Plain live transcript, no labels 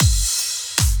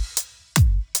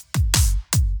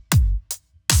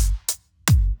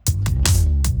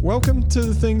Welcome to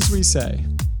The Things We Say.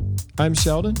 I'm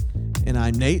Sheldon. And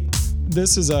I'm Nate.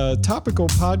 This is a topical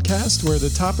podcast where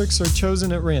the topics are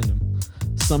chosen at random.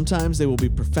 Sometimes they will be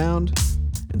profound,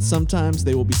 and sometimes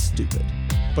they will be stupid.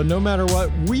 But no matter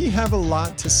what, we have a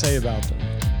lot to say about them.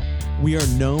 We are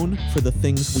known for the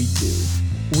things we do.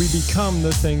 We become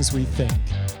the things we think.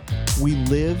 We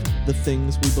live the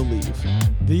things we believe.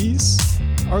 These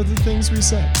are the things we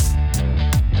say.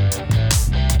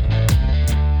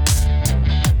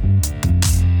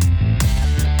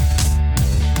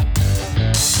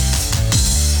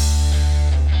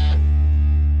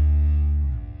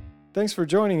 Thanks for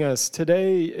joining us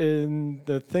today in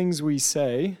The Things We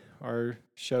Say. Our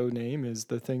show name is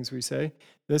The Things We Say.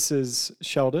 This is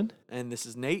Sheldon. And this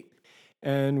is Nate.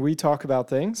 And we talk about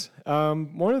things.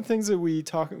 One of the things that we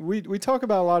talk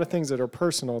about a lot of things that are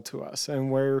personal to us and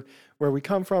where we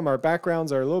come from. Our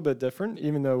backgrounds are a little bit different,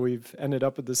 even though we've ended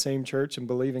up at the same church and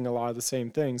believing a lot of the same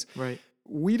things. Right.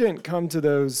 We didn't come to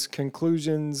those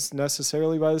conclusions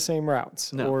necessarily by the same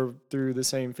routes or through the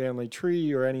same family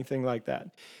tree or anything like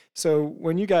that. So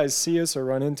when you guys see us or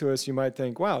run into us, you might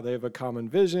think, wow, they have a common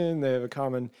vision. They have a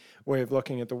common way of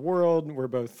looking at the world. We're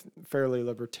both fairly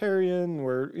libertarian.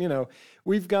 We're in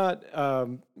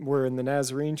the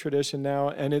Nazarene tradition now.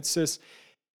 And it's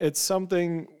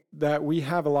something that we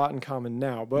have a lot in common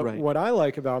now. But What I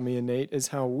like about me and Nate is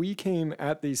how we came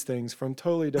at these things from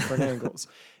totally different angles.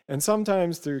 And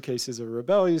sometimes through cases of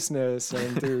rebelliousness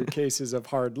and through cases of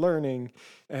hard learning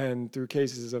and through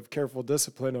cases of careful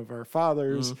discipline of our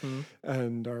fathers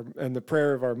and the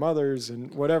prayer of our mothers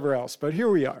and whatever else. But here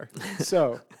we are.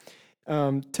 So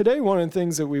today, one of the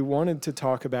things that we wanted to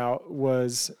talk about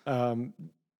was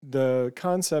the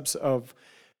concepts of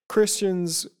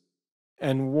Christians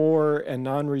and war and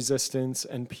non-resistance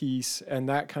and peace and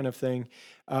that kind of thing.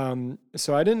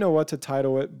 So I didn't know what to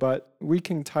title it, but we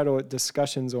can title it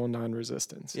Discussions on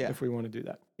Non-Resistance if we want to do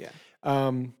that. Yeah.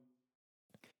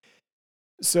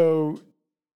 So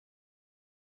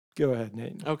go ahead,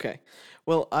 Nate. Okay.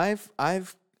 Well, I've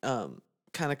kind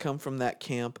of come from that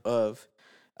camp of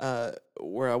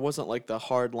where I wasn't like the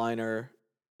hardliner,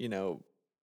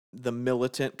 the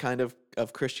militant kind of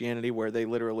Christianity where they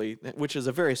literally, which is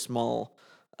a very small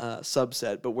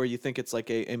subset, but where you think it's like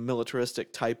a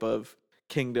militaristic type of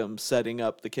kingdom setting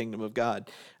up the kingdom of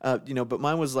God. But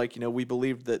mine was like, we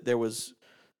believed that there was,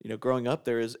 growing up,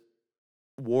 there is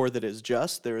war that is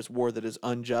just, there is war that is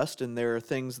unjust, and there are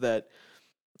things that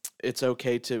it's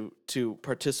okay to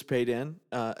participate in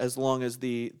as long as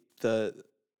the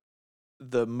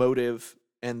motive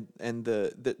and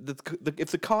the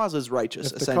if the cause is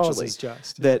righteous, if essentially, the cause is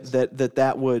just,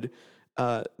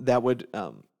 that would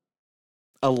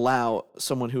allow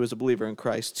someone who is a believer in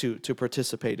Christ to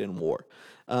participate in war.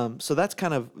 So that's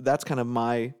kind of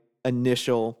my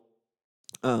initial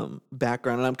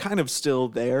background, and I'm kind of still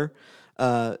there.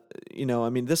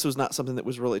 This was not something that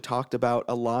was really talked about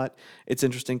a lot. It's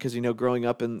interesting because growing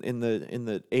up in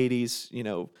the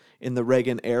 80s, in the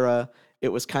Reagan era,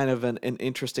 it was kind of an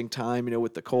interesting time,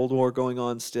 with the Cold War going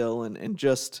on still, and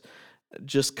just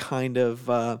kind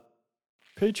of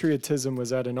patriotism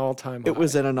was at an all-time high. It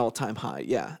was at an all-time high,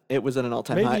 yeah. It was at an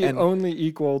all-time high. Maybe it only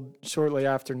equaled shortly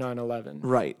after 9/11.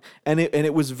 Right. And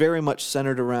it was very much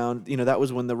centered around, that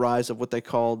was when the rise of what they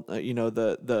called,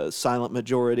 the silent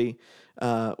majority,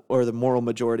 or the moral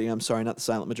majority, I'm sorry, not the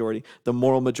silent majority, the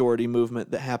moral majority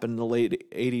movement that happened in the late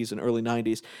 80s and early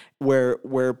 90s, where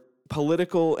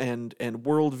political and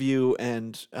worldview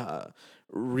and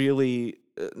really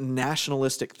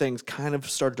nationalistic things kind of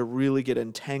started to really get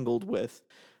entangled with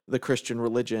the Christian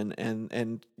religion,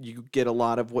 and you get a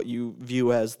lot of what you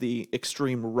view as the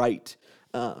extreme right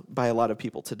by a lot of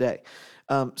people today.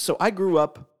 So I grew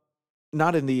up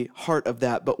not in the heart of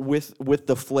that, but with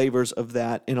the flavors of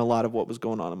that in a lot of what was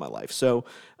going on in my life. So,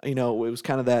 it was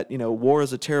kind of that, war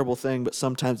is a terrible thing, but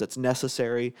sometimes it's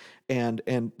necessary, and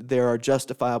there are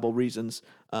justifiable reasons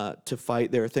to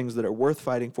fight. There are things that are worth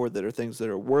fighting for, that are things that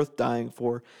are worth dying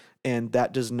for, and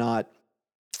that does not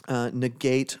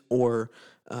negate or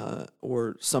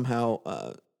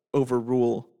somehow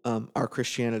overrule our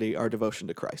Christianity, our devotion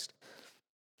to Christ.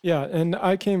 Yeah, and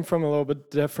I came from a little bit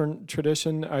different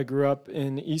tradition. I grew up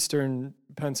in eastern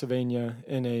Pennsylvania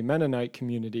in a Mennonite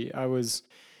community. I was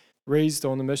raised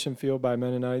on the mission field by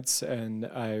Mennonites, and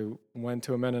I went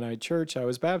to a Mennonite church. I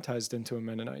was baptized into a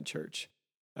Mennonite church.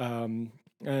 And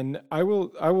I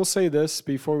will say this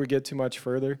before we get too much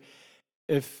further.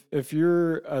 If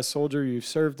you're a soldier, you've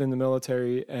served in the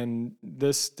military, and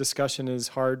this discussion is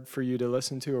hard for you to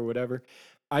listen to or whatever,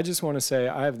 I just want to say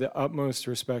I have the utmost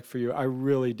respect for you. I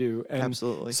really do. And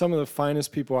Absolutely. Some of the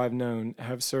finest people I've known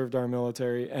have served our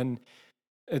military. And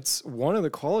it's one of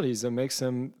the qualities that makes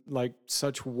them like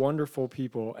such wonderful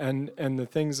people, and the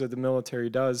things that the military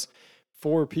does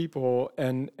for people,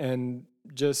 and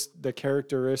just the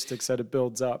characteristics that it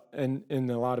builds up, and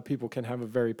a lot of people can have a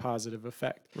very positive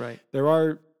effect. Right. There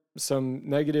are some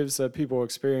negatives that people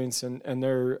experience, and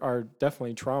there are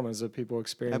definitely traumas that people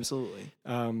experience. Absolutely.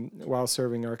 While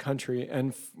serving our country,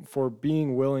 and for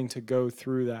being willing to go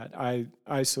through that, I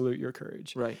salute your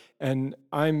courage. Right. And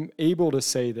I'm able to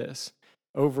say this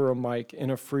over a mic in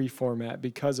a free format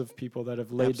because of people that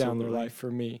have laid down their life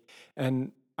for me,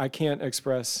 and I can't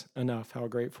express enough how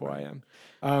grateful I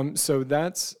am. So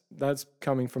that's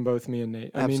coming from both me and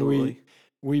Nate. I mean,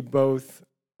 we both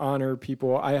honor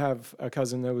people. I have a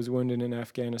cousin that was wounded in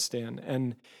Afghanistan,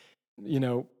 and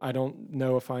I don't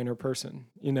know a finer person.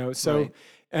 So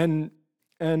and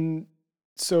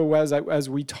so as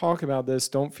we talk about this,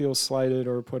 don't feel slighted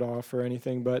or put off or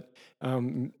anything, but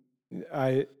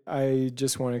I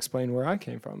just want to explain where I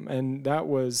came from, and that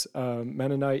was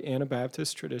Mennonite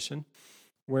Anabaptist tradition,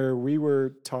 where we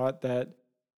were taught that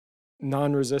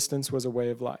non-resistance was a way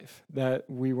of life, that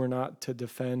we were not to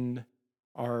defend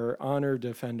our honor,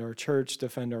 defend our church,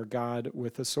 defend our God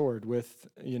with a sword, with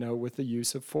the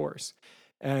use of force.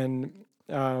 And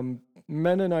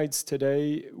Mennonites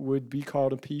today would be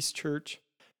called a peace church.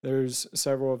 There's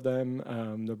several of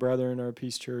them. The Brethren are a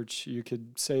peace church. You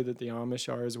could say that the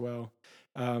Amish are as well.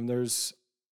 I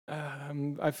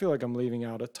feel like I'm leaving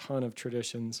out a ton of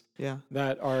traditions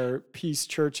that are peace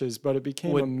churches, but it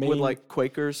became a main... Would like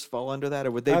Quakers fall under that,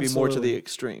 or would they be more to the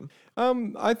extreme?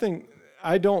 I think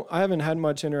I haven't had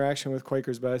much interaction with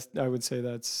Quakers, but I would say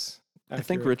that's accurate. I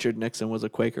think Richard Nixon was a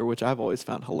Quaker, which I've always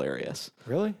found hilarious.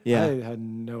 Really? Yeah. I had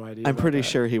no idea. I'm pretty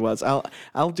sure he was.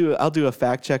 I'll do a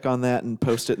fact check on that and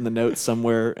post it in the notes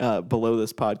somewhere below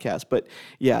this podcast. But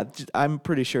yeah, I'm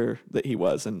pretty sure that he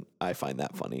was, and I find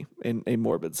that funny in a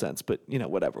morbid sense. But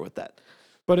whatever with that.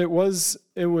 But it was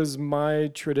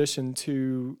my tradition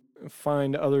to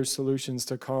find other solutions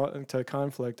to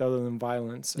conflict other than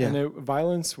violence. Yeah. And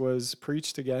violence was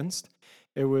preached against.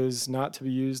 It was not to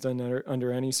be used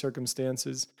under any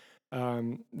circumstances.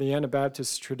 The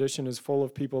Anabaptist tradition is full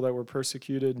of people that were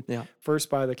persecuted first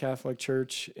by the Catholic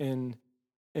Church in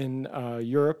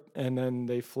Europe, and then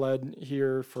they fled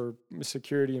here for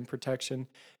security and protection.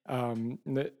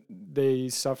 They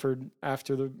suffered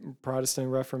after the Protestant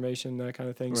Reformation, that kind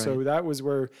of thing. Right. So that was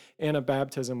where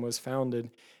Anabaptism was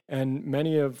founded, and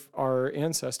many of our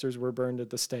ancestors were burned at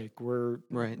the stake.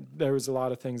 There was a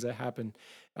lot of things that happened,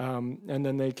 and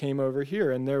then they came over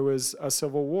here, and there was a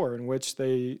civil war in which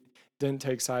they didn't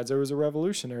take sides. There was a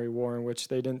revolutionary war in which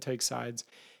they didn't take sides,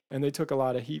 and they took a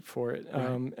lot of heat for it.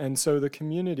 Right. And so the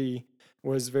community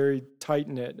was very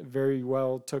tight-knit, very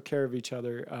well took care of each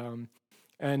other,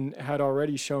 and had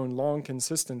already shown long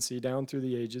consistency down through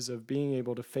the ages of being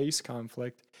able to face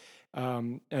conflict,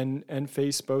 and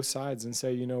face both sides and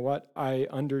say, you know what, I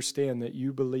understand that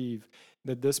you believe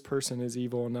that this person is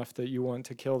evil enough that you want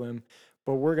to kill them,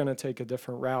 but we're going to take a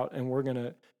different route, and we're going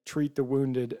to treat the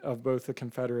wounded of both the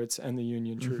Confederates and the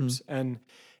Union troops.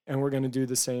 And we're going to do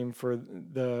the same for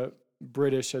the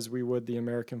British as we would the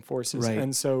American forces. Right.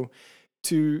 And so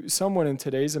to someone in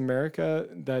today's America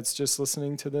that's just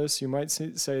listening to this, you might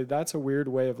say that's a weird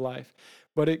way of life.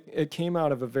 But it came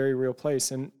out of a very real place.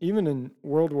 And even in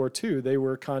World War II, they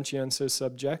were conscientious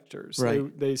objectors.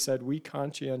 Right. They said, we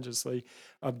conscientiously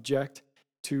object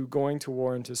to going to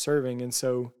war and to serving. And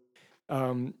so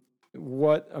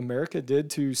what America did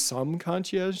to some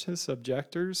conscientious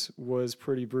objectors was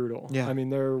pretty brutal. Yeah. I mean,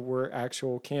 there were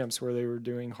actual camps where they were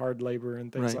doing hard labor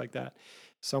and things like that.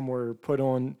 Some were put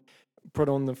on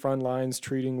the front lines,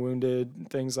 treating wounded,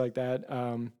 things like that.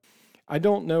 I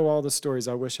don't know all the stories.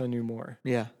 I wish I knew more.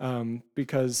 Yeah.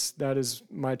 Because that is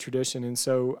my tradition. And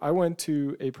so I went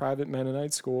to a private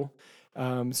Mennonite school.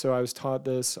 So I was taught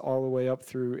this all the way up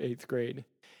through 8th grade.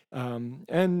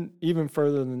 And even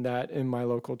further than that in my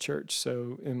local church.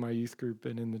 So in my youth group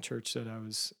and in the church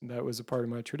that was a part of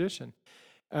my tradition.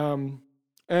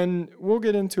 And we'll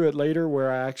get into it later where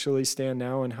I actually stand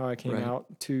now and how I came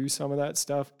out to some of that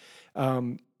stuff.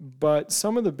 But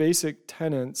some of the basic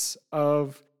tenets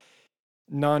of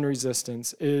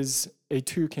non-resistance is a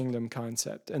two-kingdom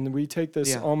concept. And we take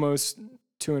this almost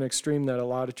to an extreme that a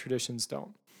lot of traditions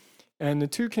don't. And the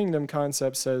two-kingdom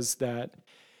concept says that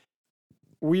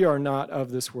we are not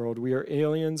of this world. We are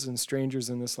aliens and strangers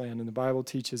in this land. And the Bible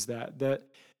teaches that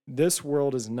this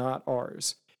world is not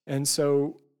ours. And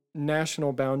so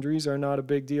national boundaries are not a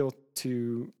big deal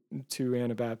to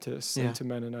Anabaptists and to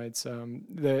Mennonites.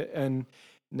 And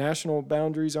national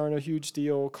boundaries aren't a huge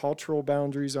deal. Cultural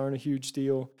boundaries aren't a huge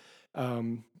deal.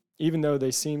 even though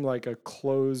they seem like a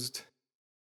closed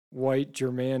white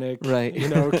Germanic, Right.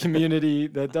 community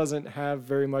that doesn't have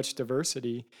very much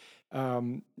diversity,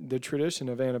 the tradition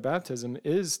of Anabaptism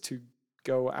is to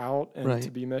go out and Right.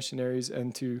 to be missionaries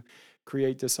and to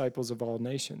create disciples of all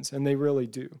nations, and they really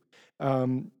do.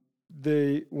 One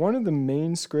of the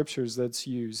main scriptures that's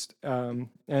used,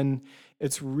 and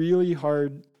it's really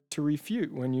hard to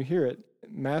refute when you hear it,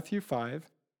 Matthew 5,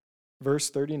 verse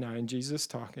 39, Jesus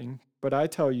talking, "But I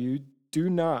tell you, do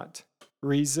not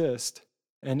resist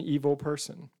an evil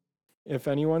person. If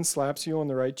anyone slaps you on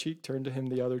the right cheek, turn to him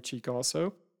the other cheek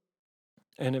also.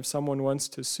 And if someone wants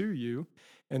to sue you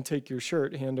and take your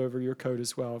shirt, hand over your coat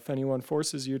as well. If anyone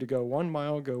forces you to go 1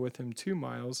 mile, go with him 2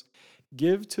 miles.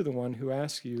 Give to the one who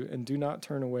asks you, and do not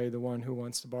turn away the one who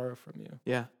wants to borrow from you."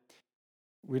 Yeah.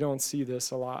 We don't see this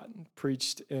a lot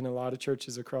preached in a lot of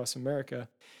churches across America.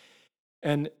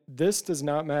 And this does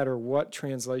not matter what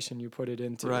translation you put it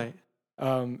into. Right.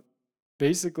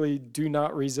 Basically, "do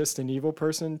not resist an evil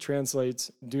person"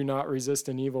 translates "do not resist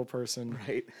an evil person"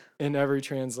 Right. in every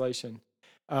translation.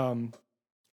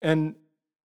 And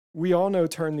we all know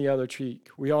 "turn the other cheek."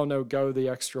 We all know "go the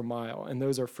extra mile." And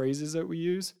those are phrases that we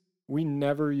use. We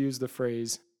never use the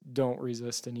phrase "don't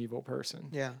resist an evil person."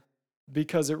 Yeah.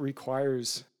 Because it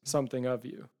requires something of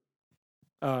you.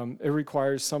 It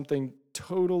requires something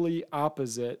totally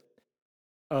opposite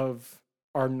of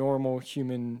our normal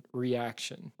human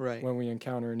reaction when we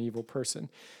encounter an evil person.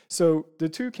 So the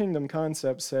two kingdom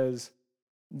concept says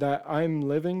that I'm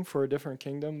living for a different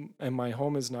kingdom and my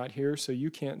home is not here, so you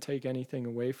can't take anything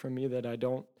away from me that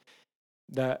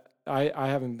I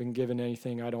haven't been given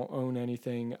anything, I don't own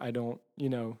anything, I don't,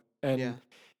 and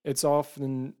it's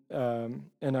often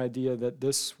an idea that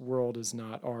this world is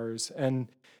not ours, and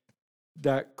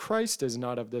that Christ is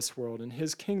not of this world, and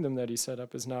his kingdom that he set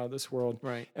up is not of this world.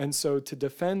 Right. And so to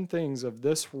defend things of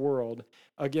this world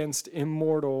against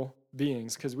immortal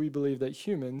beings, because we believe that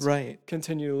humans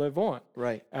continue to live on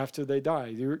after they die.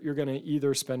 You're going to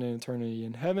either spend an eternity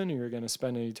in heaven or you're going to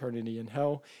spend an eternity in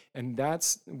hell. And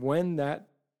that's when that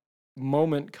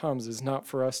moment comes, is not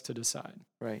for us to decide.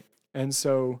 Right. And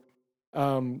so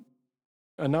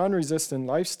a non-resistant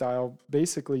lifestyle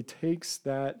basically takes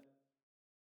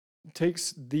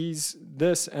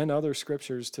this and other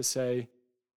scriptures to say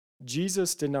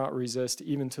Jesus did not resist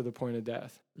even to the point of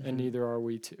death, and neither are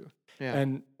we to. Yeah.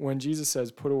 And when Jesus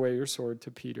says, "Put away your sword"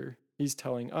 to Peter, he's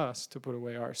telling us to put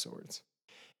away our swords.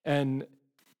 And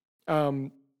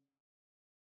I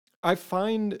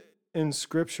find in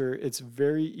scripture it's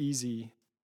very easy.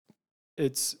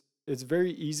 It's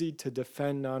very easy to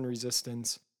defend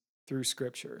non-resistance through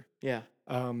scripture. Yeah.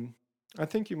 I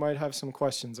think you might have some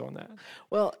questions on that.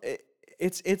 Well,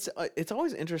 it's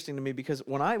always interesting to me because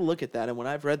when I look at that and when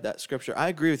I've read that scripture, I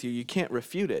agree with you. You can't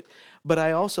refute it. But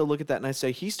I also look at that and I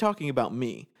say, he's talking about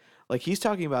me. Like, he's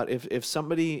talking about if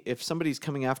somebody's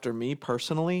coming after me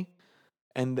personally,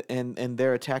 and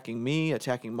they're attacking me,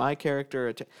 attacking my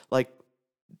character,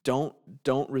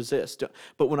 don't resist.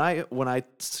 But when I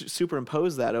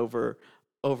superimpose that over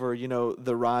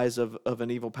the rise of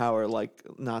an evil power like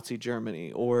Nazi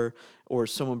Germany or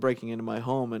someone breaking into my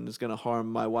home and is going to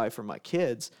harm my wife or my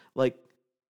kids, like,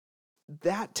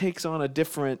 that takes on a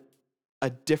different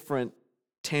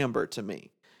timbre to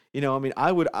me. I mean,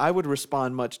 I would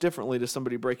respond much differently to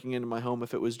somebody breaking into my home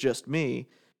if it was just me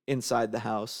inside the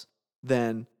house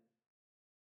than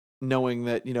knowing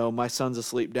that, my son's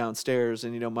asleep downstairs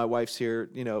and, my wife's here,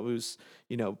 who's,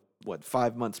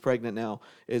 5 months pregnant now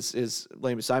is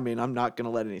laying beside me, and I'm not going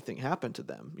to let anything happen to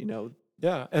them,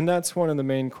 Yeah, and that's one of the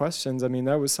main questions. I mean,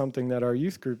 that was something that our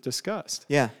youth group discussed.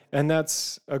 Yeah. And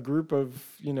that's a group of,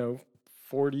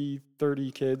 40,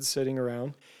 30 kids sitting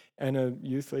around and a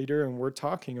youth leader, and we're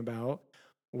talking about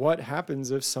what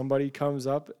happens if somebody comes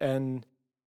up and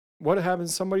what happens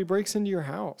if somebody breaks into your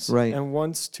house and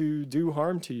wants to do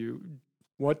harm to you?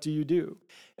 What do you do?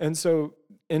 And so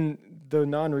in the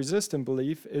non-resistant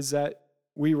belief is that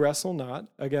we wrestle not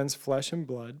against flesh and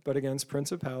blood, but against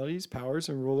principalities, powers,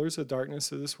 and rulers of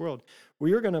darkness of this world.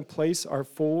 We are going to place our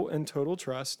full and total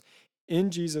trust in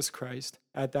Jesus Christ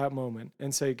at that moment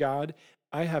and say, God,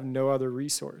 I have no other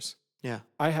resource. Yeah.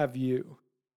 I have you,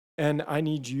 and I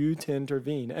need you to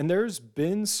intervene. And there's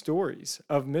been stories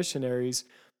of missionaries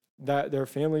that their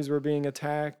families were being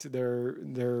attacked,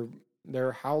 their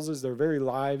houses, their very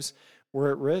lives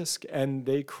were at risk, and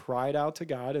they cried out to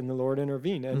God, and the Lord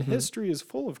intervened. And history is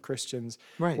full of Christians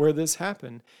where this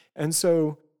happened. And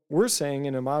so we're saying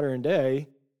in a modern day,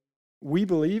 we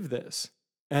believe this.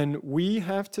 And we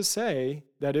have to say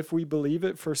that if we believe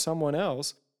it for someone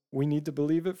else, we need to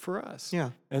believe it for us. Yeah.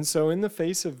 And so in the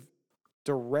face of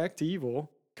direct evil,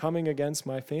 coming against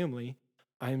my family,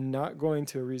 I'm not going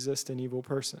to resist an evil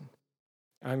person.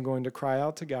 I'm going to cry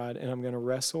out to God, and I'm going to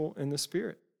wrestle in the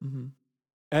Spirit. Mm-hmm.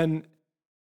 And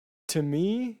to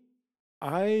me,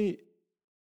 I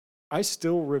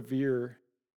still revere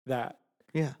that.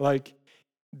 Yeah. Like,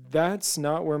 that's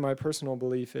not where my personal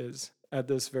belief is at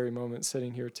this very moment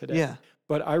sitting here today. Yeah.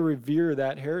 But I revere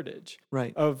that heritage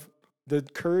Right. of the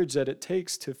courage that it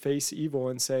takes to face evil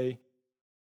and say,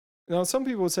 now some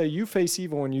people would say you face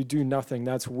evil and you do nothing.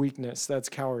 That's weakness. That's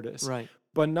cowardice. Right.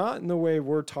 But not in the way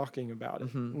we're talking about it.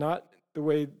 Mm-hmm. Not the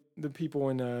way the people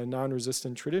in a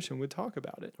non-resistant tradition would talk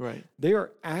about it. Right. They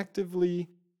are actively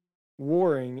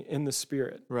warring in the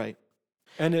Spirit. Right.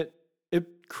 And it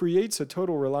creates a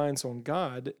total reliance on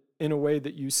God in a way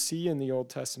that you see in the Old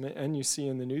Testament and you see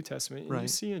in the New Testament and you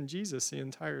see in Jesus the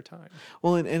entire time.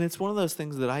 Well, and it's one of those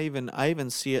things that I even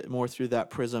see it more through that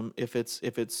prism if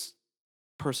it's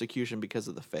persecution because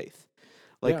of the faith.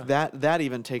 Like that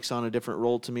even takes on a different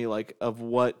role to me, like of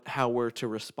how we're to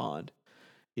respond.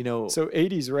 You know, so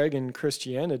 80s Reagan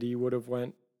Christianity would have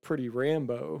went pretty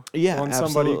Rambo on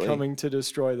somebody coming to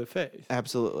destroy the faith.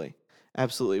 Absolutely.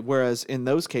 Whereas in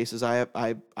those cases,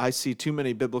 I see too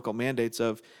many biblical mandates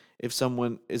of if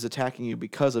someone is attacking you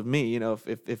because of me, you know,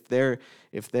 if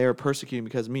they're persecuting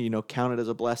because of me, you know, count it as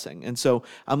a blessing. And so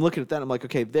I'm looking at that, and I'm like,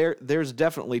 okay, there's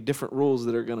definitely different rules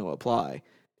that are going to apply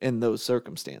in those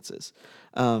circumstances.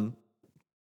 Than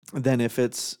if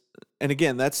it's, and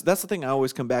again, that's the thing I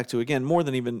always come back to, again, more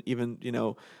than even you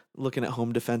know, looking at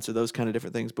home defense or those kind of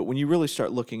different things. But when you really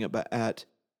start looking at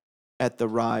the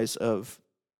rise of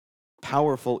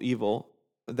powerful evil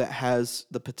that has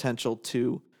the potential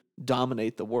to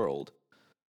dominate the world,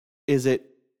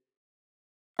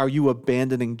 are you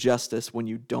abandoning justice when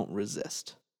you don't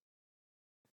resist?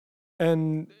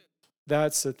 And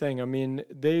that's the thing. I mean,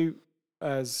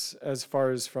 as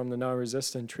far as from the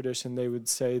non-resistant tradition, they would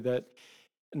say that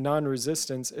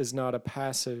non-resistance is not a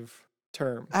passive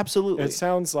term. Absolutely. It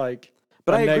sounds like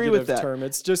but a I agree negative with that. term.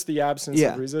 It's just the absence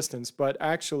of resistance. But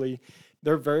actually,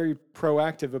 they're very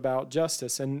proactive about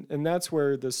justice. And that's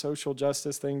where the social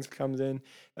justice things comes in.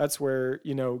 That's where,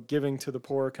 you know, giving to the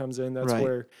poor comes in. That's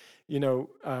where, you know,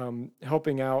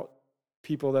 helping out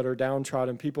people that are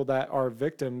downtrodden, people that are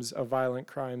victims of violent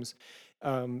crimes.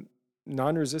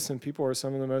 Non-resistant people are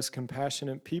some of the most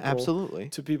compassionate people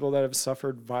to people that have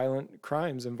suffered violent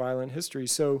crimes and violent history.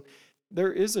 So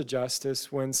there is a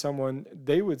justice when someone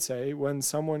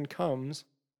comes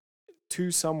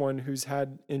to someone who's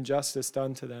had injustice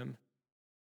done to them.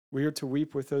 We are to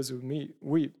weep with those who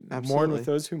weep, mourn with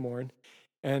those who mourn,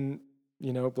 and,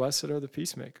 you know, blessed are the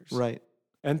peacemakers. Right.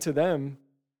 And to them,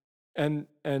 and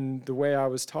the way I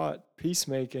was taught,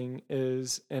 peacemaking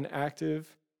is an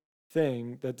active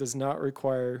thing that does not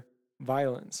require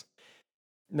violence.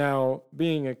 Now,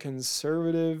 being a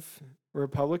conservative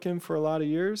Republican for a lot of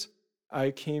years,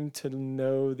 I came to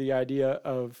know the idea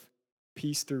of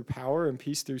peace through power and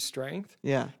peace through strength.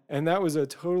 Yeah. And that was a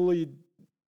totally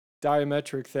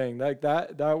diametric thing. Like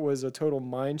that was a total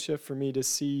mind shift for me to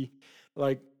see,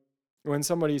 like, when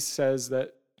somebody says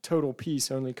that total peace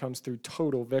only comes through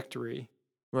total victory.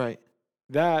 Right.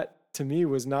 That to me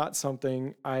was not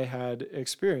something I had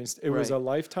experienced. It was a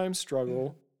lifetime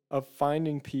struggle of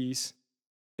finding peace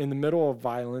in the middle of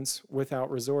violence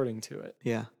without resorting to it.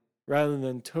 Yeah. Rather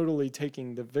than totally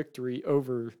taking the victory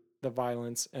over the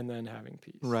violence and then having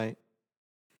peace. Right.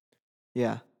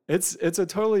 Yeah. It's a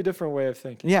totally different way of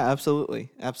thinking. Yeah, absolutely.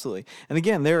 And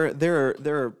again, there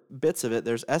are bits of it,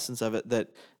 there's essence of it that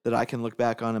I can look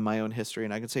back on in my own history,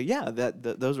 and I can say, yeah,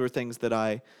 that those were things that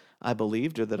I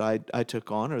believed, or that I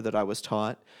took on, or that I was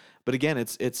taught. But again,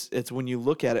 it's when you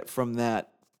look at it from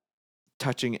that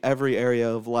touching every area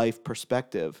of life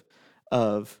perspective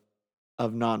of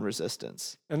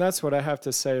non-resistance. And that's what I have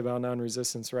to say about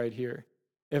non-resistance right here.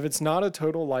 If it's not a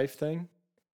total life thing,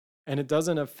 and it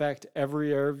doesn't affect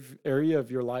every area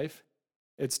of your life,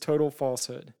 it's total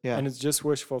falsehood. Yeah. And it's just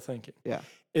wishful thinking. Yeah.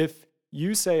 If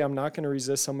you say, I'm not going to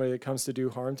resist somebody that comes to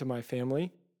do harm to my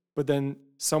family, but then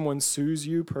someone sues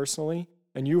you personally,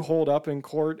 and you hold up in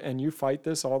court and you fight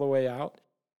this all the way out,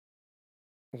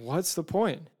 what's the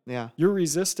point? Yeah. You're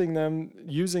resisting them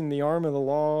using the arm of the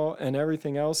law and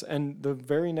everything else, and the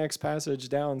very next passage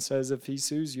down says, if he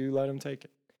sues you, let him take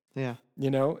it. Yeah. You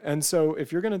know, and so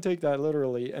if you're going to take that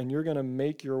literally and you're going to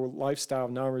make your lifestyle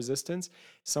of non-resistance,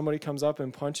 somebody comes up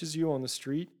and punches you on the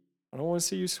street, I don't want to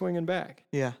see you swinging back.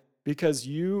 Yeah. Because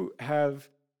you have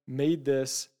made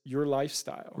this your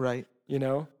lifestyle. Right. You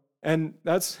know, and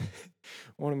that's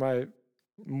one of my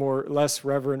less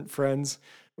reverent friends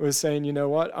was saying, you know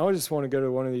what, I just want to go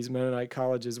to one of these Mennonite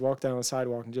colleges, walk down the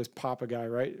sidewalk and just pop a guy,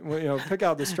 right? Pick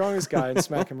out the strongest guy and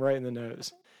smack him right in the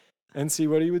nose and see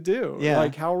what he would do. Yeah.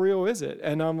 Like, how real is it?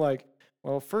 And I'm like,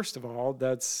 well, first of all,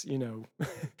 that's,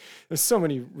 there's so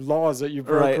many laws that you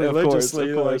broke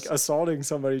religiously, like assaulting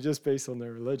somebody just based on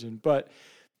their religion. But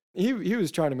he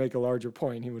was trying to make a larger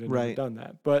point. He would have never done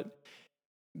that. But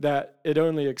that it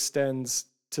only extends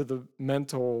to the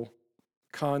mental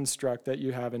construct that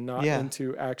you have and not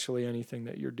into actually anything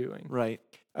that you're doing. Right.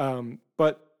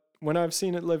 But when I've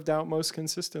seen it lived out most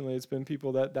consistently, it's been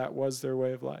people that was their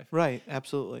way of life. Right.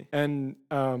 Absolutely. And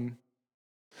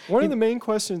one of the main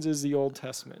questions is the Old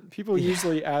Testament. People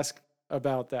usually ask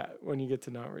about that when you get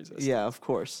to non-resistance. Yeah, of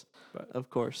course. Of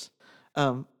course.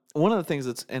 One of the things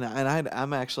that's,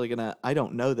 I'm actually I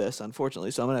don't know this,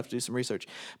 unfortunately, so I'm going to have to do some research,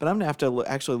 but I'm going to have to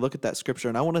actually look at that scripture,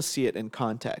 and I want to see it in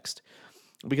context,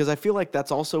 because I feel like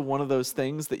that's also one of those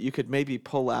things that you could maybe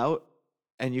pull out,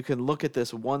 and you can look at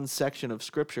this one section of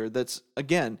scripture that's,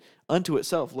 again, unto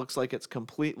itself looks like it's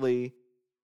completely,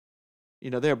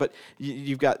 there, but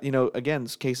you've got, again,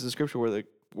 cases of scripture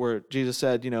where Jesus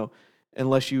said,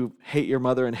 unless you hate your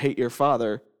mother and hate your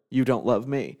father, you don't love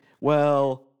me.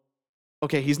 Well,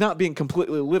 okay, he's not being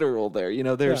completely literal there.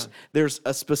 There's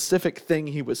a specific thing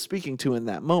he was speaking to in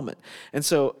that moment. And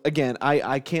so, again,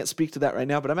 I can't speak to that right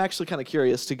now, but I'm actually kind of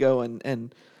curious to go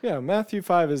and Yeah, Matthew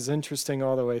 5 is interesting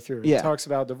all the way through. He talks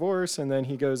about divorce, and then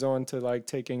he goes on to, like,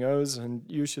 taking oaths, and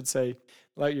you should say,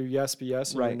 let your yes be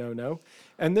yes and your no, no.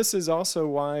 And this is also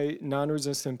why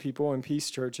non-resistant people in peace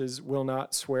churches will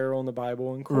not swear on the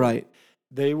Bible in court. Right.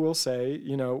 They will say,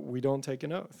 we don't take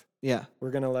an oath. Yeah.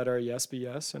 We're going to let our yes be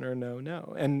yes and our no,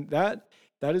 no. And that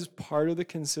is part of the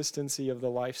consistency of the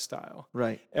lifestyle.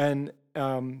 Right. And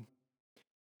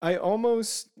I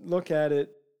almost look at it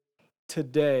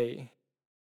today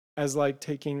as like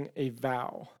taking a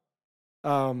vow.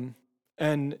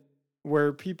 And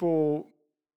where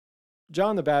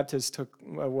John the Baptist took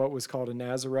what was called a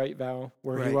Nazirite vow,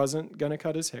 where he wasn't going to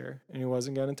cut his hair and he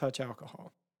wasn't going to touch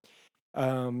alcohol.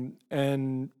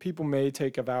 And people may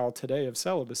take a vow today of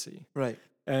celibacy. Right.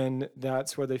 And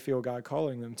that's where they feel God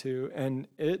calling them to. And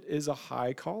it is a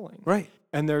high calling. Right.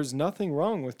 And there's nothing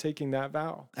wrong with taking that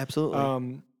vow.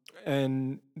 Absolutely.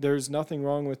 And there's nothing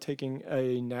wrong with taking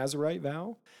a Nazirite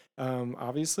vow,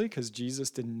 obviously, because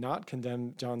Jesus did not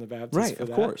condemn John the Baptist for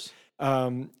that. Right, of course.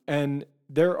 And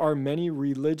there are many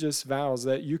religious vows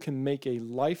that you can make a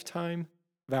lifetime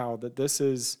vow that this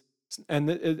is, and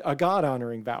a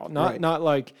God-honoring vow, not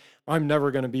like I'm never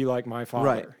going to be like my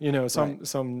father. Right.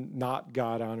 Some not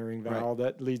God-honoring vow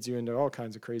that leads you into all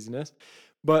kinds of craziness.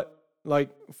 But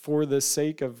like for the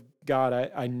sake of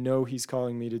God, I know He's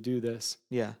calling me to do this.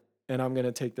 Yeah. And I'm going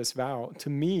to take this vow. To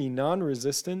me,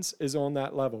 non-resistance is on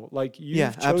that level. Like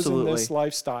you've chosen this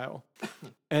lifestyle,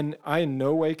 and I in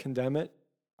no way condemn it.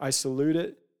 I salute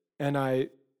it, and I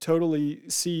totally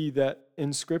see that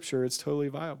in Scripture it's totally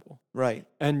viable. Right.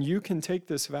 And you can take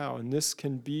this vow, and this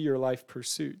can be your life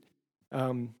pursuit.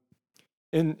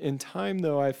 In time,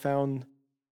 though, I found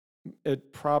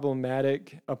it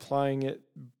problematic applying it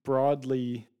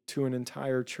broadly to an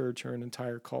entire church or an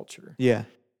entire culture. Yeah.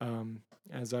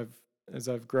 As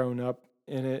I've grown up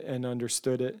in it and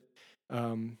understood it,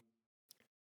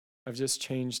 I've just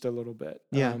changed a little bit.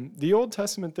 Yeah. The Old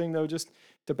Testament thing, though, just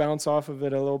to bounce off of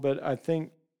it a little bit, I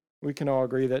think we can all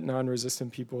agree that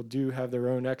non-resistant people do have their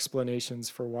own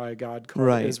explanations for why God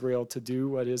called Israel to do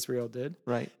what Israel did.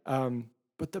 Right.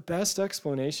 But the best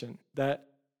explanation that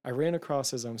I ran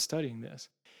across as I'm studying this,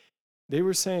 they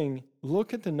were saying,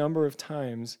 look at the number of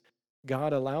times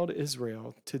God allowed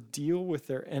Israel to deal with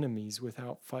their enemies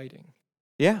without fighting.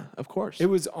 Yeah, of course. It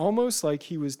was almost like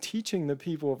He was teaching the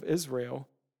people of Israel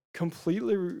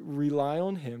completely rely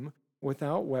on Him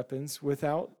without weapons,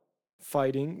 without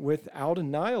fighting, without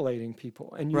annihilating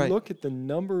people. And you look at the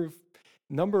number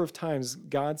of times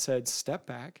God said, "Step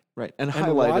back, and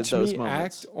highlighted watch those me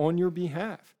moments. act on your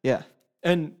behalf." Yeah,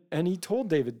 and He told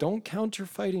David, "Don't count your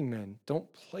fighting men.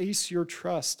 Don't place your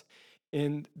trust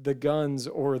in the guns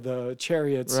or the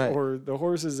chariots or the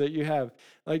horses that you have.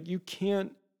 Like you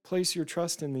can't place your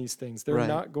trust in these things. They're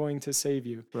not going to save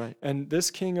you. Right. And this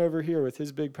king over here with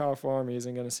his big powerful army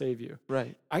isn't going to save you.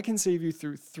 Right. I can save you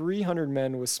through 300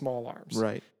 men with small arms."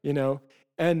 Right.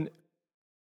 And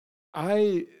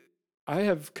I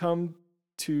have come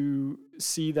to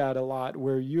see that a lot,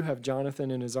 where you have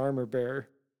Jonathan and his armor bearer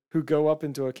who go up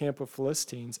into a camp of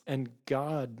Philistines, and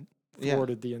God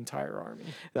thwarted the entire army.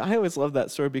 I always love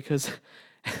that story because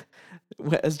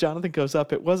as Jonathan goes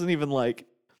up, it wasn't even like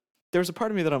there's a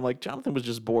part of me that I'm like, Jonathan was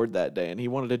just bored that day and he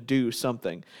wanted to do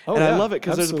something. Oh, and I yeah, love it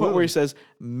because there's a point where he says,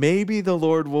 maybe the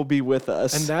Lord will be with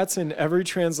us. And that's in every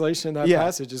translation of that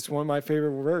passage. It's one of my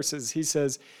favorite verses. He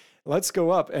says, let's go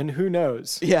up, and who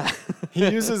knows? Yeah. He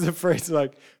uses the phrase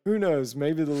like, who knows?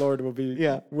 Maybe the Lord will be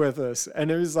with us. And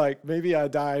it was like, maybe I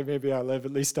die, maybe I live,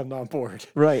 at least I'm not bored.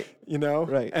 Right. You know?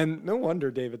 Right. And no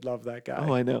wonder David loved that guy.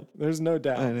 Oh, I know. There's no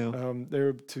doubt. I know. They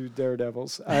were two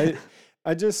daredevils. I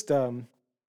just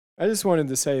wanted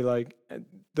to say, like,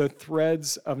 the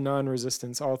threads of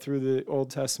non-resistance all through the Old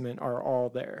Testament are all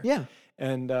there. Yeah.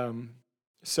 And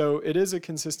so it is a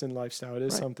consistent lifestyle. It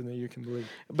is something that you can believe.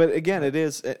 But again, it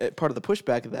is part of the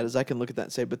pushback of that is I can look at that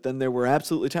and say, but then there were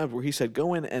absolutely times where he said,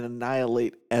 go in and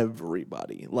annihilate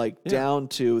everybody, like down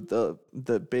to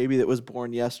the baby that was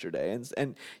born yesterday.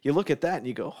 And you look at that and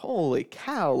you go, holy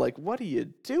cow, like, what do you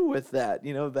do with that?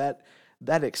 You know, that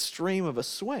extreme of a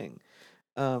swing.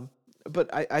 But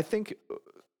I think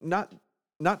not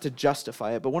to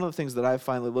justify it, but one of the things that I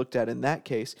finally looked at in that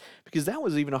case, because that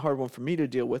was even a hard one for me to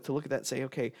deal with, to look at that and say,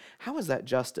 okay, how is that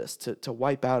justice to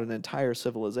wipe out an entire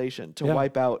civilization, to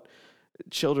wipe out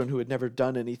children who had never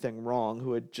done anything wrong,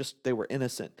 who had they were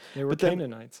innocent. They were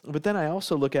Canaanites. But then I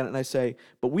also look at it and I say,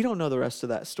 but we don't know the rest of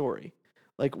that story.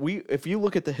 Like if you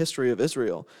look at the history of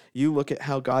Israel, you look at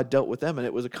how God dealt with them, and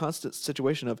it was a constant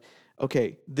situation of,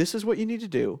 okay, this is what you need to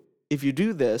do. If you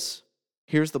do this,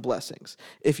 here's the blessings.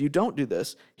 If you don't do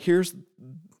this, here's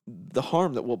the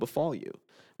harm that will befall you.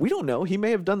 We don't know. He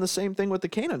may have done the same thing with the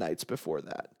Canaanites before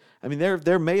that. I mean,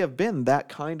 there may have been that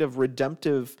kind of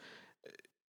redemptive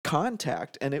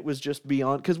contact, and it was just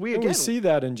beyond, because we see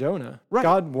that in Jonah. Right.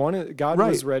 God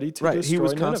was ready to destroy He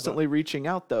was Nineveh. constantly reaching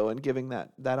out, though, and giving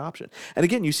that option. And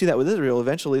again, you see that with Israel.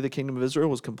 Eventually, the kingdom of Israel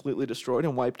was completely destroyed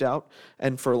and wiped out,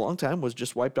 and for a long time was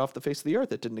just wiped off the face of the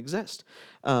earth. It didn't exist.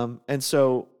 And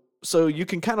so you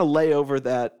can kind of lay over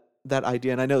that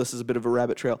idea, and I know this is a bit of a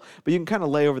rabbit trail, but you can kind of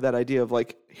lay over that idea of,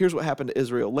 like, here's what happened to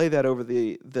Israel. Lay that over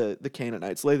the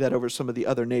Canaanites. Lay that over some of the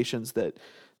other nations that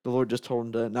the Lord just told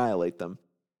him to annihilate them.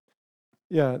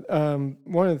 Yeah,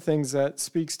 one of the things that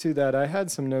speaks to that, I had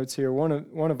some notes here. One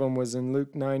of them was in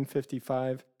Luke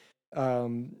 9:55,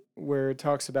 where it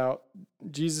talks about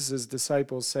Jesus'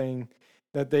 disciples saying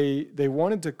that they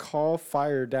wanted to call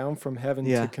fire down from heaven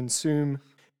to consume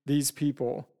these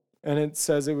people. And it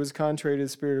says it was contrary to the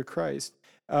Spirit of Christ.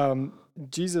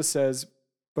 Jesus says,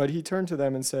 but he turned to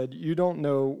them and said, you don't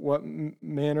know what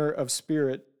manner of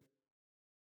spirit.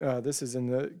 This is in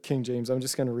the King James. I'm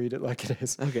just going to read it like it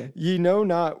is. Okay. Ye know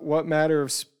not what matter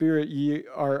of spirit ye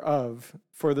are of,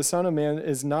 for the Son of Man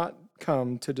is not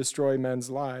come to destroy men's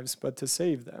lives, but to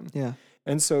save them. Yeah.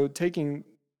 And so taking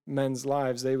men's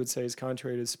lives, they would say, is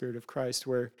contrary to the Spirit of Christ,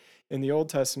 where in the Old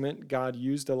Testament, God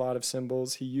used a lot of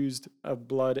symbols. He used a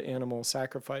blood animal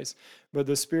sacrifice, but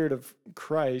the Spirit of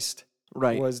Christ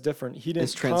was different. He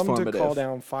didn't come to call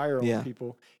down fire on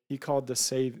people. He came to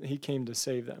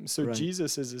save them. So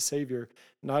Jesus is a savior,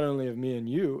 not only of me and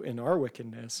you in our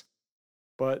wickedness,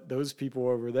 but those people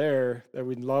over there that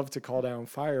we'd love to call down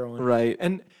fire on. Right.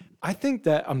 And I think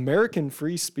that American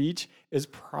free speech is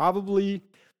probably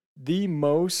the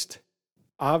most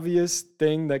obvious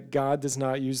thing that God does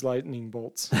not use lightning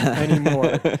bolts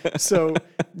anymore. So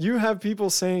you have people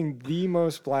saying the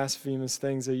most blasphemous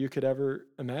things that you could ever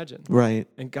imagine. Right.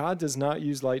 And God does not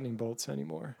use lightning bolts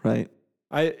anymore. Right.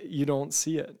 You don't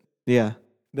see it. Yeah.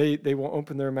 They will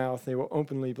open their mouth. They will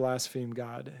openly blaspheme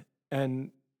God, and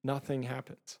nothing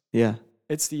happens. Yeah.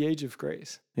 It's the age of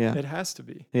grace. Yeah. It has to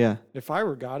be. Yeah. If I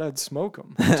were God, I'd smoke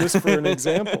them, just for an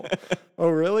example. Oh,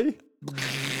 really?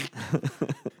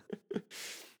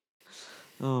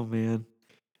 Oh, man.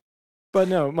 But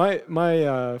no,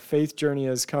 my faith journey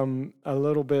has come a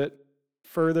little bit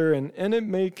further, and it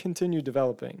may continue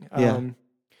developing.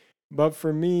 But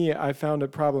for me, I found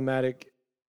it problematic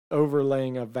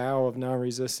overlaying a vow of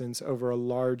non-resistance over a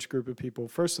large group of people.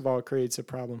 First of all, it creates a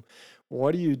problem.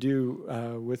 What do you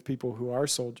do with people who are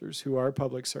soldiers, who are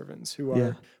public servants, who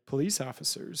are police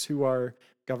officers, who are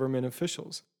government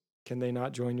officials? Can they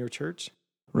not join your church?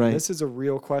 Right. This is a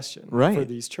real question for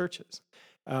these churches.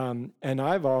 And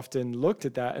I've often looked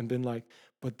at that and been like,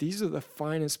 but these are the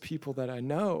finest people that I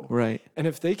know. Right. And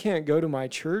if they can't go to my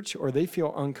church, or they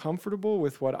feel uncomfortable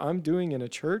with what I'm doing in a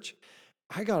church,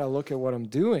 I got to look at what I'm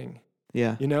doing.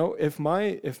 Yeah. You know, if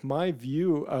my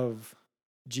view of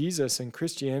Jesus and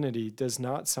Christianity does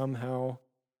not somehow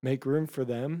make room for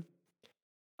them,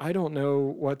 I don't know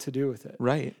what to do with it.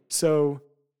 Right. So,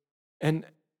 and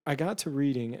I got to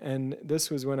reading, and this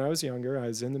was when I was younger. I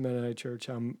was in the Mennonite church.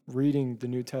 I'm reading the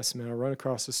New Testament. I run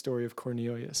across the story of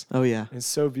Cornelius. Oh, yeah. It's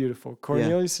so beautiful.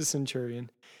 Cornelius, the centurion,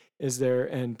 is there,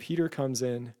 and Peter comes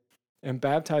in and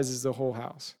baptizes the whole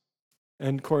house.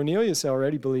 And Cornelius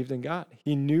already believed in God.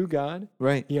 He knew God.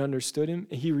 Right. He understood him.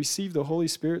 He received the Holy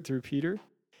Spirit through Peter,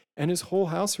 and his whole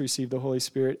house received the Holy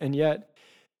Spirit. And yet,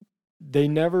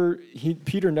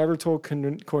 Peter never told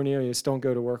Cornelius, don't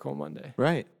go to work on Monday.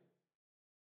 Right.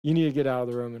 You need to get out of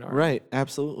the Roman army. Right.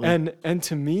 Absolutely. And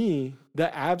to me,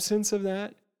 the absence of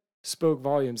that spoke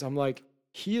volumes. I'm like,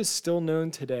 he is still known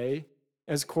today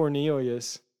as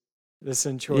Cornelius, the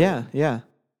centurion. Yeah.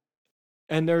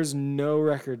 And there's no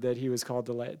record that he was called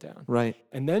to lay it down. Right.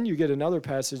 And then you get another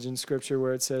passage in Scripture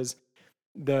where it says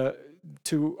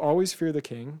to always fear the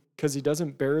king, because he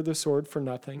doesn't bear the sword for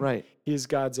nothing. Right. He is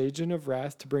God's agent of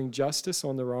wrath to bring justice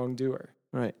on the wrongdoer.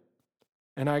 Right.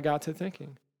 And I got to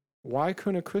thinking, why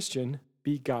couldn't a Christian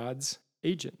be God's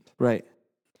agent? Right.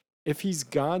 If he's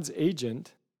God's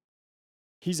agent,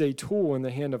 he's a tool in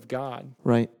the hand of God.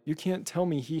 Right. You can't tell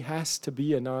me he has to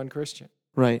be a non-Christian.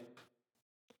 Right.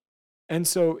 And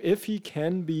so if he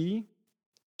can be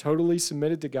totally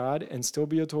submitted to God and still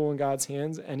be a tool in God's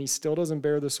hands, and he still doesn't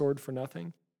bear the sword for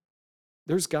nothing,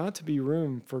 there's got to be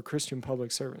room for Christian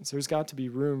public servants. There's got to be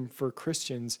room for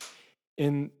Christians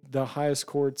in the highest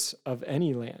courts of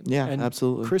any land. Yeah, and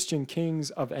absolutely. Christian kings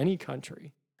of any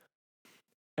country.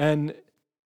 And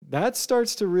that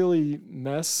starts to really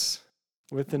mess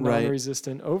with the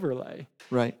non-resistant overlay.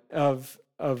 Right. Of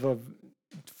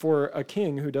for a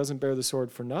king who doesn't bear the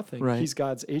sword for nothing, right. He's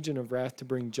God's agent of wrath to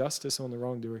bring justice on the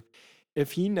wrongdoer.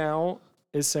 If he now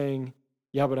is saying,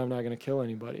 yeah, but I'm not going to kill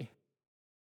anybody,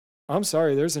 I'm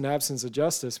sorry, there's an absence of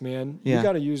justice, man. Yeah. You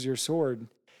got to use your sword.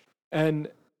 And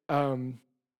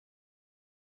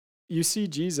you see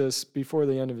Jesus before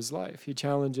the end of his life. He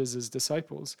challenges his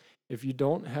disciples, if you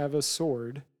don't have a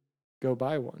sword, go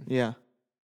buy one. Yeah.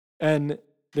 And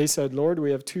they said, Lord,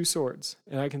 we have 2 swords.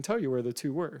 And I can tell you where the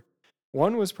 2 were.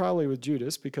 One was probably with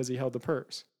Judas because he held the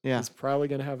purse. Yeah. He's probably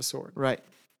going to have a sword. Right.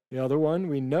 The other one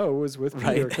we know was with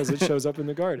Peter because it shows up in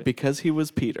the garden. Because he was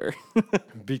Peter.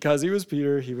 Because he was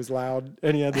Peter, he was loud,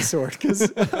 and he had the sword.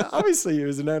 Because obviously he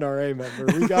was an NRA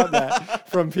member. We got that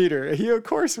from Peter. He, of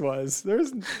course, was.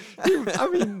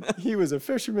 He was a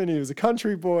fisherman. He was a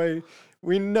country boy.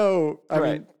 We know, I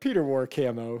mean, Peter wore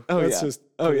camo. Let's just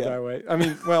put it that way. I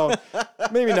mean, well,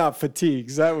 maybe not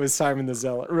fatigues. That was Simon the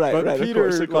Zealot. Right, but Peter,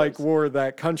 of course. wore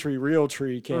that country real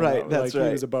tree camo. Right, that's right.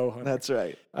 He was a bow hunter. That's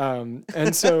right.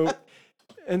 And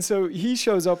so he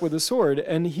shows up with a sword,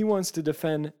 and he wants to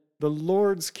defend the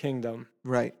Lord's kingdom.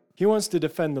 Right. He wants to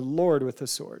defend the Lord with a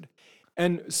sword.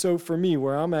 And so for me,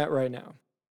 where I'm at right now,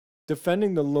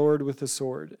 defending the Lord with a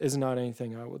sword is not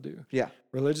anything I will do. Yeah.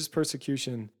 Religious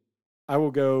persecution, I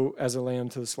will go as a lamb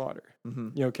to the slaughter.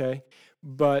 Mm-hmm. You okay?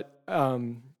 But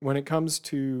when it comes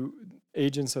to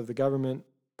agents of the government,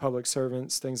 public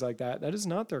servants, things like that, that is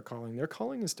not their calling. Their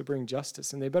calling is to bring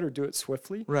justice, and they better do it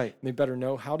swiftly. Right. And they better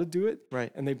know how to do it.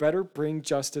 Right. And they better bring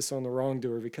justice on the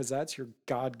wrongdoer, because that's your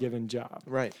God-given job.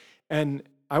 Right. And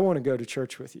I want to go to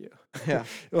church with you. Yeah.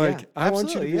 I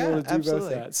want you to be able to do both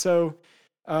that. So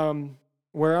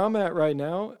where I'm at right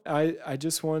now, I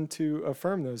just want to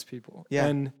affirm those people. Yeah.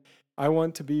 And I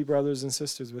want to be brothers and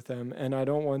sisters with them, and I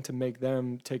don't want to make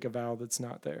them take a vow that's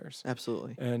not theirs.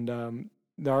 Absolutely. And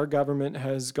our government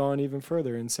has gone even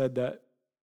further and said that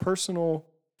personal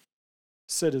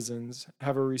citizens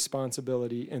have a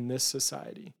responsibility in this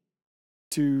society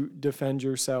to defend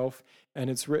yourself. And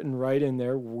it's written right in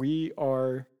there. We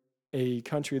are a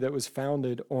country that was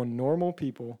founded on normal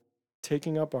people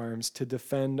taking up arms to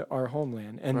defend our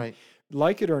homeland. And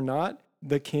like it or not,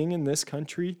 the king in this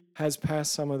country has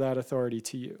passed some of that authority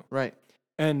to you. Right.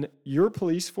 And your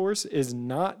police force is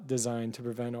not designed to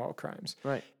prevent all crimes.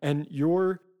 Right. And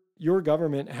your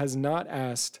government has not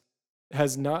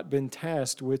been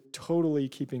tasked with totally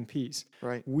keeping peace.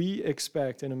 Right. We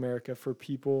expect in America for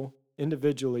people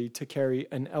individually to carry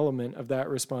an element of that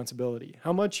responsibility.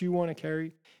 How much you want to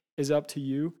carry is up to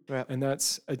you. Right. And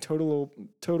that's a total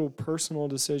personal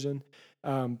decision.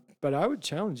 But I would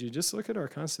challenge you, just look at our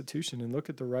Constitution and look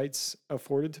at the rights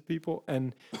afforded to people.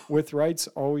 And with rights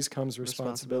always comes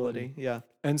responsibility. Yeah.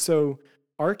 And so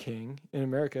our king in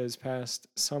America has passed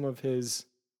some of his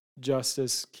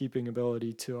justice keeping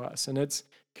ability to us. And it's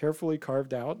carefully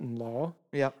carved out in law.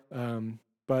 Yeah.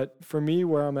 But for me,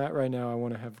 where I'm at right now, I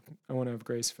want to have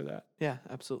grace for that. Yeah,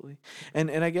 absolutely.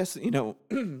 And I guess,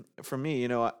 for me,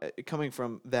 coming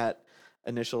from that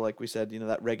initial, like we said,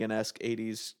 that Reagan-esque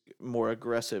 80s more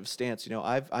aggressive stance,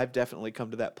 I've definitely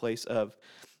come to that place of,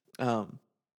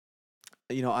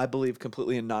 I believe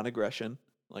completely in non-aggression.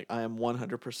 Like I am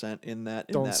 100% in that.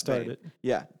 Don't start it.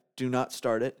 Yeah, do not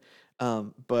start it.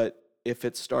 But if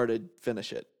it started,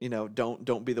 finish it.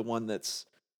 Don't be the one that's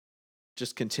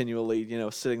just continually,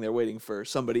 sitting there waiting for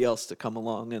somebody else to come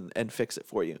along and fix it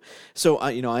for you. So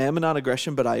I am a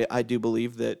non-aggression, but I do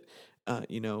believe that,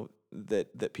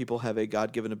 that people have a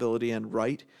God-given ability and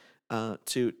right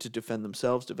to defend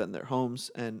themselves, defend their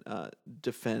homes, and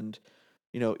defend,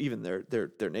 even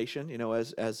their nation,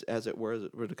 as it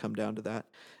were to come down to that.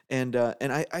 And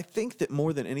I think that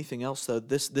more than anything else, though,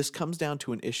 this comes down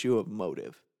to an issue of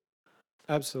motive.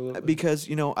 Absolutely. Because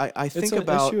I think it's an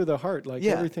about issue of the heart, like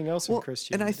everything else in and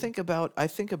Christianity. I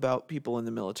think about people in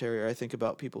the military, or I think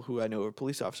about people who I know are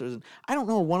police officers, and I don't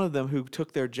know one of them who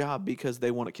took their job because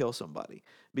they want to kill somebody,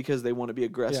 because they want to be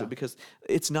aggressive, because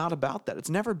it's not about that. It's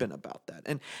never been about that.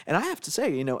 And I have to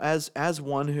say, as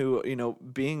one who,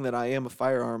 being that I am a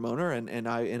firearm owner, and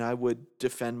I would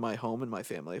defend my home and my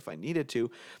family if I needed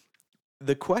to,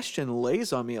 the question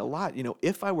lays on me a lot.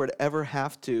 If I were to ever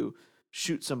have to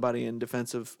shoot somebody in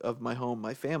defense of my home,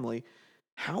 my family,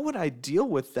 how would I deal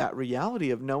with that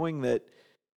reality of knowing that,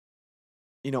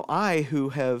 I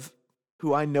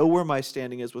who I know where my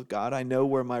standing is with God, I know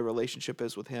where my relationship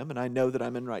is with Him, and I know that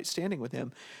I'm in right standing with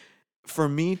Him. For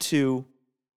me to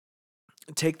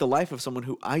take the life of someone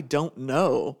who I don't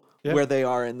know where they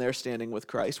are in their standing with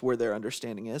Christ, where their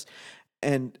understanding is,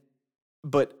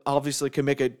 but obviously can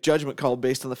make a judgment call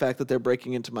based on the fact that they're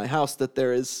breaking into my house, that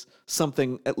there is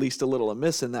something at least a little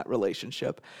amiss in that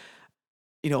relationship.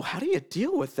 How do you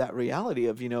deal with that reality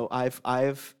of,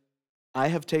 I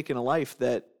have taken a life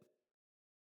that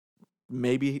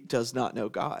maybe does not know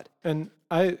God. And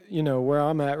where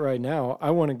I'm at right now,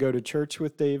 I want to go to church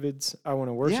with David's. I want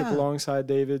to worship alongside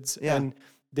David's. Yeah. And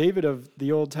David of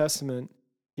the Old Testament,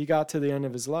 he got to the end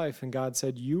of his life and God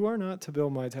said, "You are not to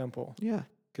build my temple." Yeah.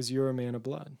 Because you're a man of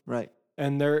blood. Right.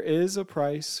 And there is a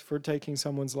price for taking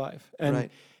someone's life.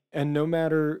 And no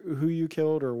matter who you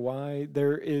killed or why, they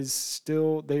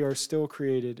are still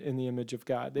created in the image of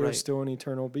God. They are still an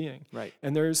eternal being. Right.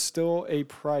 And there is still a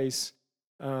price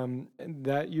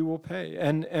that you will pay.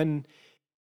 And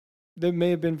they may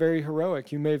have been very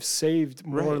heroic. You may have saved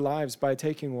more lives by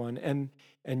taking one.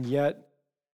 And yet,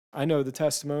 I know the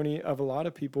testimony of a lot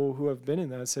of people who have been in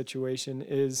that situation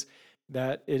is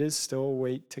that it is still a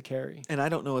weight to carry. And I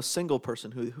don't know a single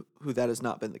person who that has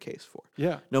not been the case for.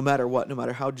 Yeah. No matter what, no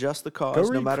matter how just the cause,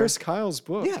 Go read Chris Kyle's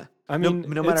book. Yeah. I mean,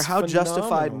 no matter how phenomenal.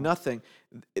 Justified nothing,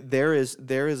 there is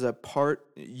a part,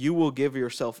 you will give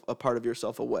yourself a part of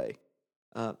yourself away.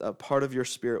 A part of your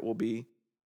spirit will be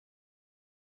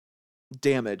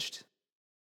damaged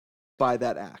by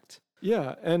that act.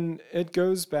 Yeah, and it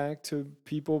goes back to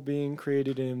people being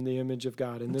created in the image of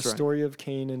God, and the story of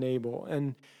Cain and Abel.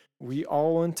 And we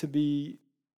all want to be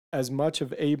as much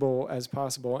of Abel as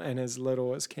possible and as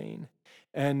little as Cain.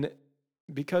 And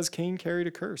because Cain carried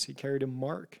a curse, he carried a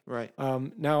mark. Right.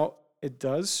 Now, it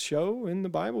does show in the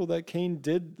Bible that Cain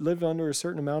did live under a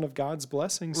certain amount of God's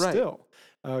blessing still,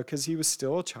 because he was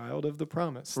still a child of the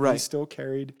promise. Right. He still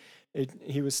carried it.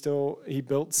 He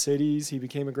built cities. He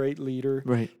became a great leader.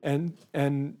 Right.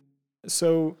 And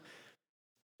so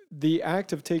the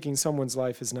act of taking someone's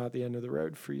life is not the end of the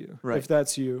road for you. Right. If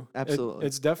that's you. Absolutely.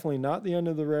 It's definitely not the end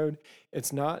of the road.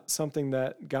 It's not something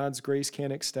that God's grace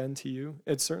can't extend to you.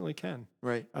 It certainly can.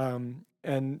 Right.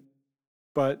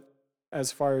 But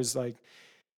as far as like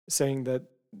saying that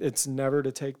it's never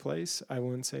to take place, I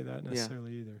wouldn't say that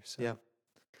necessarily either. So. Yeah.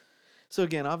 So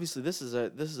again, obviously this is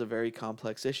a very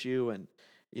complex issue, and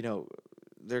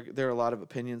there are a lot of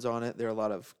opinions on it. There are a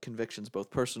lot of convictions,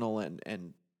 both personal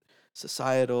and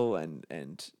societal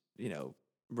and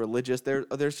religious.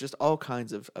 There's just all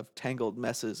kinds of tangled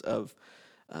messes of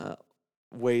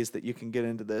ways that you can get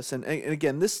into this. And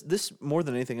again, this more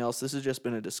than anything else, this has just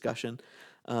been a discussion.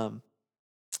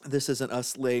 This isn't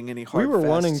us laying any hard. We were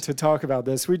wanting to talk about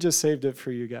this. We just saved it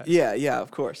for you guys. Yeah,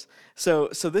 of course. So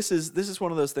this is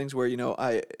one of those things where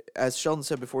as Sheldon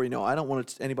said before, I don't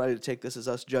want anybody to take this as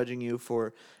us judging you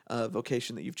for a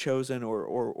vocation that you've chosen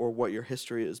or what your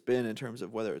history has been in terms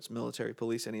of whether it's military,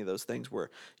 police, any of those things where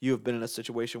you have been in a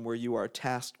situation where you are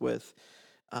tasked with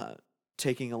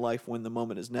taking a life when the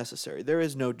moment is necessary. There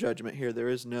is no judgment here. There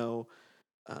is no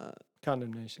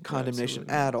condemnation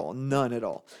at all, none at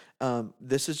all.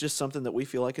 This is just something that we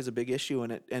feel like is a big issue,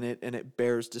 and it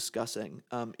bears discussing.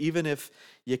 Even if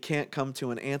you can't come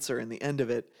to an answer in the end of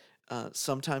it,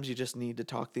 sometimes you just need to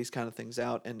talk these kind of things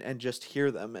out and just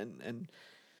hear them and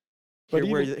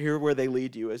hear where they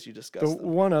lead you as you discuss them.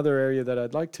 One other area that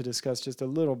I'd like to discuss just a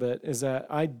little bit is that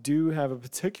I do have a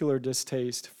particular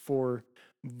distaste for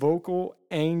vocal,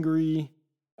 angry,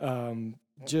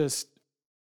 just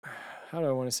how do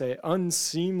I want to say it?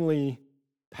 Unseemly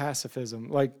pacifism.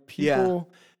 Like people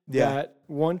that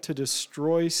want to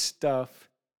destroy stuff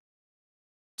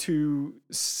to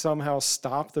somehow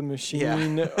stop the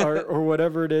machine or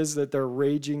whatever it is that they're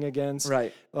raging against.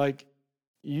 Right. Like,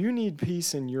 you need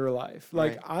peace in your life.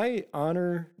 Like, I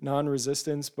honor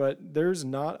non-resistance, but there's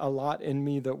not a lot in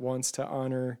me that wants to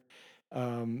honor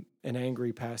an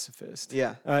angry pacifist.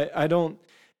 Yeah.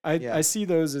 I see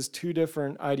those as two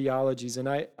different ideologies,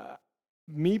 and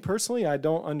me personally, I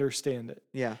don't understand it.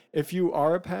 Yeah. If you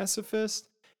are a pacifist,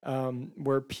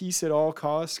 where peace at all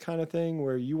costs kind of thing,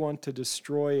 where you want to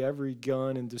destroy every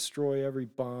gun and destroy every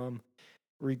bomb,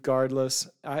 regardless,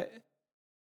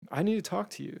 I need to talk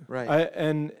to you. Right.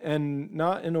 And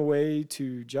not in a way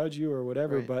to judge you or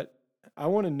whatever, but I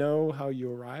want to know how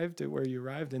you arrived at where you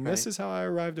arrived, and this is how I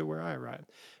arrived at where I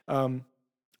arrived.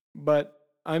 But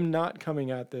I'm not coming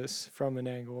at this from an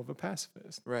angle of a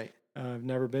pacifist. Right. I've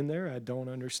never been there. I don't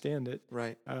understand it.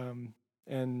 Right.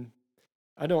 And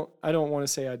I don't want to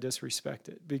say I disrespect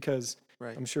it, because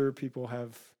I'm sure people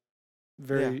have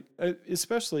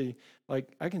especially,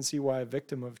 like, I can see why a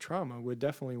victim of trauma would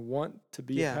definitely want to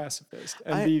be a pacifist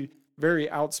and be very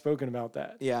outspoken about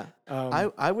that. Yeah.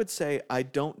 I would say I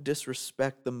don't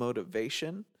disrespect the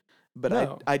motivation,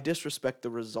 but I disrespect the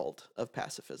result of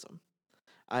pacifism.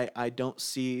 I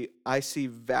see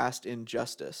vast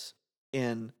injustice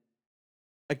in,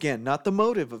 again, not the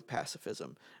motive of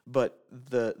pacifism, but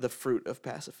the fruit of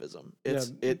pacifism.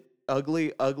 It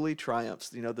ugly triumphs.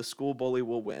 The school bully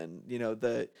will win.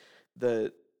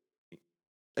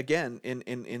 Again,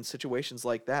 in situations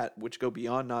like that, which go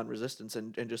beyond non-resistance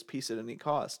and just peace at any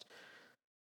cost,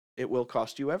 it will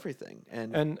cost you everything.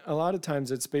 And a lot of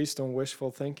times it's based on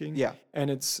wishful thinking. Yeah. And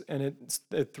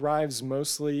it thrives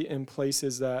mostly in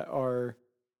places that are,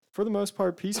 for the most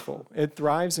part, peaceful. It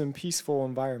thrives in peaceful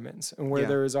environments, and where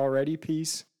there is already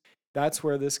peace, that's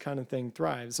where this kind of thing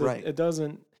thrives. It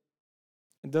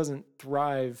doesn't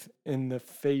thrive in the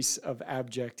face of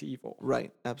abject evil.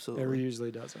 Right, absolutely. It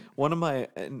usually doesn't. One of my,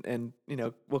 and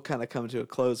we'll kind of come to a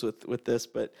close with this,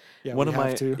 but we're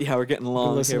getting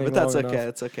long here, but that's okay. Enough.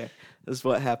 It's okay. This is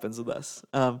what happens with us.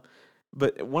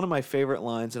 But one of my favorite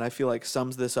lines, and I feel like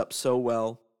sums this up so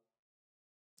well.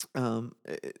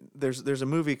 There's a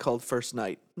movie called First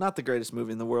Night. Not the greatest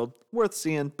movie in the world, worth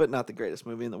seeing, but not the greatest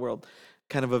movie in the world.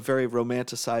 Kind of a very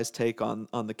romanticized take on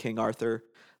the King Arthur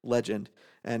legend.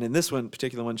 And in this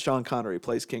particular one, Sean Connery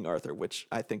plays King Arthur, which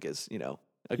I think is,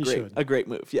 a great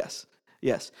move. Yes.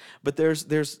 But there's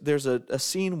a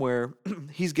scene where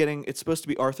it's supposed to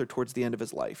be Arthur towards the end of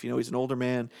his life. He's an older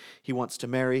man. He wants to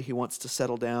marry. He wants to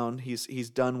settle down. He's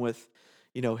done with,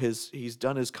 he's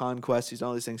done his conquest. He's done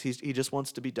all these things. He just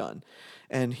wants to be done.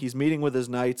 And he's meeting with his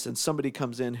knights, and somebody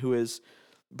comes in who is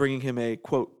bringing him a,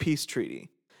 quote, peace treaty.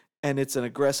 And it's an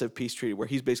aggressive peace treaty where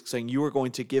he's basically saying, you are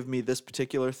going to give me this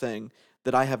particular thing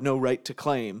that I have no right to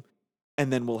claim,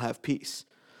 and then we'll have peace.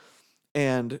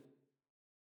 And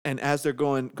as they're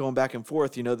going back and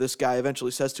forth, this guy eventually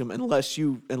says to him, unless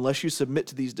you submit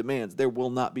to these demands, there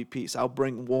will not be peace. I'll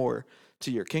bring war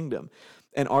to your kingdom.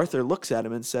 And Arthur looks at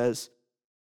him and says,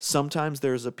 sometimes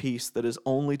there is a peace that is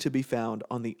only to be found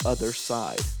on the other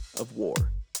side of war.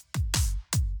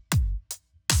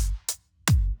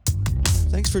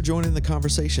 Thanks for joining the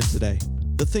conversation today.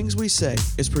 The Things We Say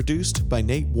is produced by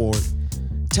Nate Ward.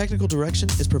 Technical direction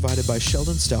is provided by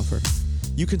Sheldon Stauffer.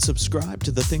 You can subscribe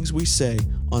to The Things We Say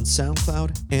on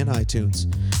SoundCloud and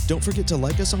iTunes. Don't forget to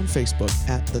like us on Facebook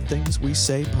at The Things We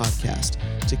Say Podcast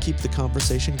to keep the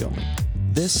conversation going.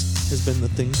 This has been The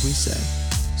Things We Say.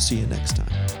 See you next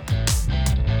time.